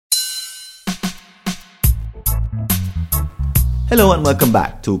Hello and welcome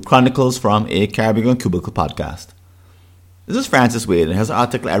back to Chronicles from a Caribbean Cubicle podcast. This is Francis Wade and here's an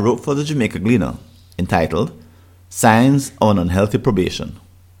article I wrote for the Jamaica Gleaner entitled Signs of an Unhealthy Probation.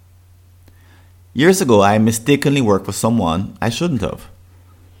 Years ago, I mistakenly worked for someone I shouldn't have.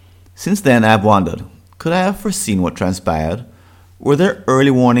 Since then, I have wondered, could I have foreseen what transpired? Were there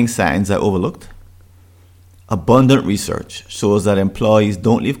early warning signs I overlooked? Abundant research shows that employees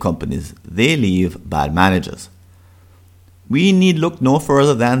don't leave companies, they leave bad managers. We need look no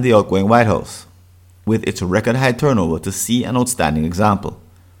further than the outgoing White House, with its record high turnover, to see an outstanding example.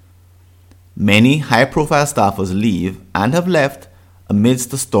 Many high-profile staffers leave and have left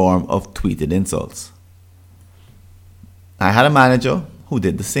amidst a storm of tweeted insults. I had a manager who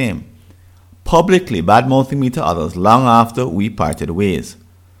did the same, publicly bad-mouthing me to others long after we parted ways.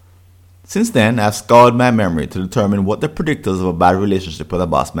 Since then, I've scoured my memory to determine what the predictors of a bad relationship with a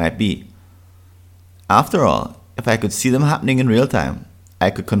boss might be. After all, if I could see them happening in real time, I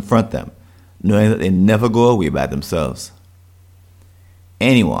could confront them, knowing that they never go away by themselves.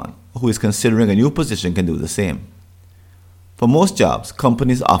 Anyone who is considering a new position can do the same. For most jobs,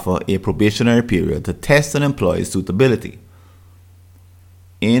 companies offer a probationary period to test an employee's suitability.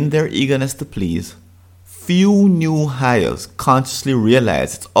 In their eagerness to please, few new hires consciously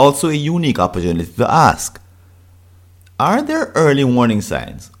realize it's also a unique opportunity to ask, are there early warning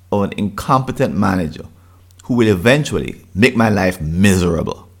signs of an incompetent manager who will eventually make my life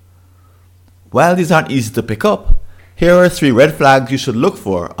miserable? While these aren't easy to pick up, here are 3 red flags you should look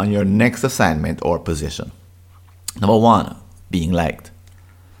for on your next assignment or position. Number 1, being liked.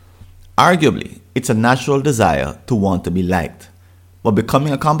 Arguably, it's a natural desire to want to be liked, but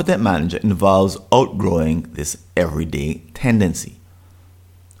becoming a competent manager involves outgrowing this everyday tendency.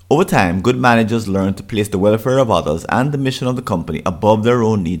 Over time, good managers learn to place the welfare of others and the mission of the company above their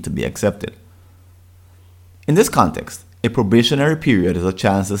own need to be accepted. In this context, a probationary period is a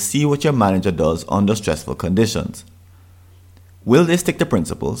chance to see what your manager does under stressful conditions. Will they stick to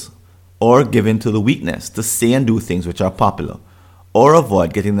principles, or give in to the weakness to say and do things which are popular, or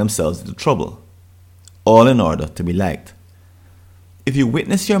avoid getting themselves into trouble, all in order to be liked? If you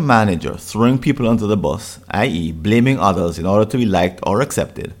witness your manager throwing people under the bus, i.e. blaming others in order to be liked or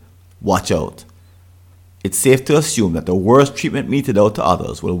accepted, watch out. It's safe to assume that the worst treatment meted out to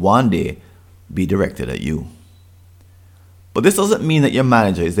others will one day be directed at you. But this doesn't mean that your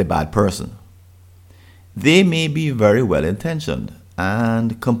manager is a bad person. They may be very well intentioned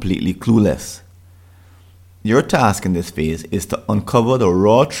and completely clueless. Your task in this phase is to uncover the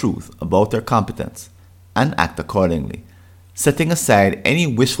raw truth about their competence and act accordingly, setting aside any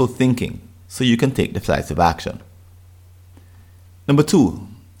wishful thinking so you can take decisive action. Number 2,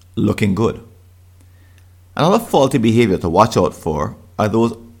 looking good. Another faulty behavior to watch out for are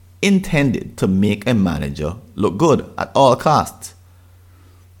those intended to make a manager look good at all costs.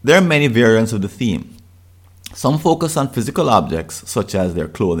 There are many variants of the theme. Some focus on physical objects such as their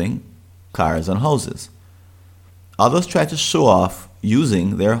clothing, cars, and houses. Others try to show off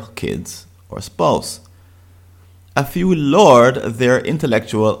using their kids or spouse. A few laud their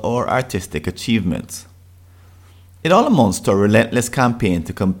intellectual or artistic achievements. It all amounts to a relentless campaign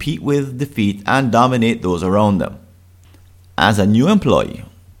to compete with, defeat, and dominate those around them. As a new employee,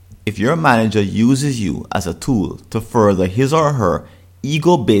 if your manager uses you as a tool to further his or her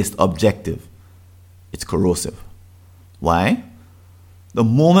ego-based objective, it's corrosive. Why? The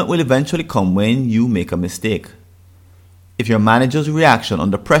moment will eventually come when you make a mistake. If your manager's reaction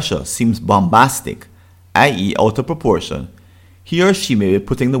under pressure seems bombastic, i.e. out of proportion, he or she may be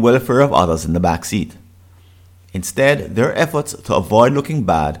putting the welfare of others in the back seat. Instead, their efforts to avoid looking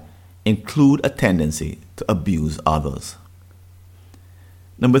bad include a tendency to abuse others.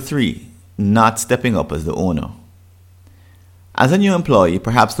 Number 3, not stepping up as the owner. As a new employee,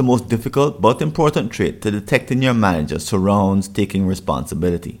 perhaps the most difficult but important trait to detect in your manager surrounds taking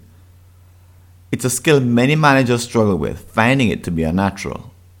responsibility. It's a skill many managers struggle with, finding it to be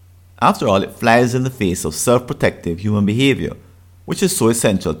unnatural. After all, it flies in the face of self-protective human behavior, which is so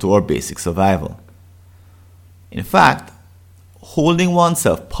essential to our basic survival. In fact, holding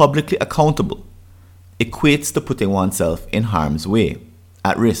oneself publicly accountable equates to putting oneself in harm's way,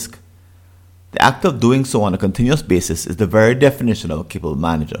 at risk. The act of doing so on a continuous basis is the very definition of a capable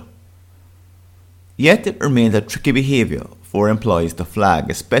manager. Yet it remains a tricky behavior for employees to flag,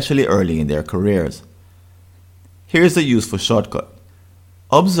 especially early in their careers. Here's a useful shortcut.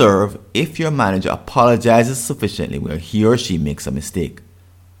 Observe if your manager apologizes sufficiently where he or she makes a mistake.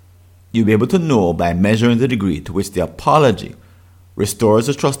 You'll be able to know by measuring the degree to which the apology restores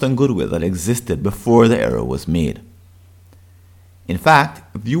the trust and goodwill that existed before the error was made. In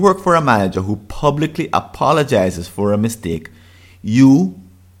fact, if you work for a manager who publicly apologizes for a mistake you,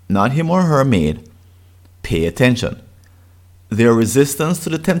 not him or her, made, pay attention. Their resistance to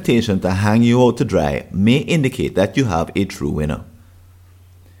the temptation to hang you out to dry may indicate that you have a true winner.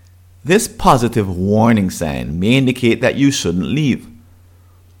 This positive warning sign may indicate that you shouldn't leave.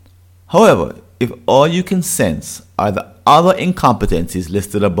 However, if all you can sense are the other incompetencies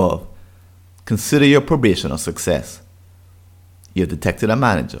listed above, consider your probation a success. You've detected a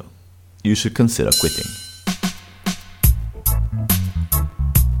manager. You should consider quitting.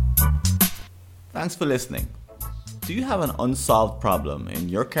 Thanks for listening. Do you have an unsolved problem in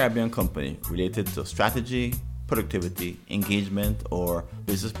your Caribbean company related to strategy, productivity, engagement, or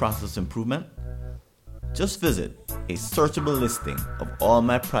business process improvement? Just visit a searchable listing of all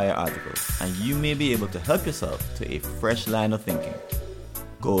my prior articles and you may be able to help yourself to a fresh line of thinking.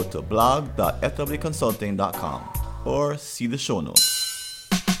 Go to blog.fwconsulting.com or see the show notes.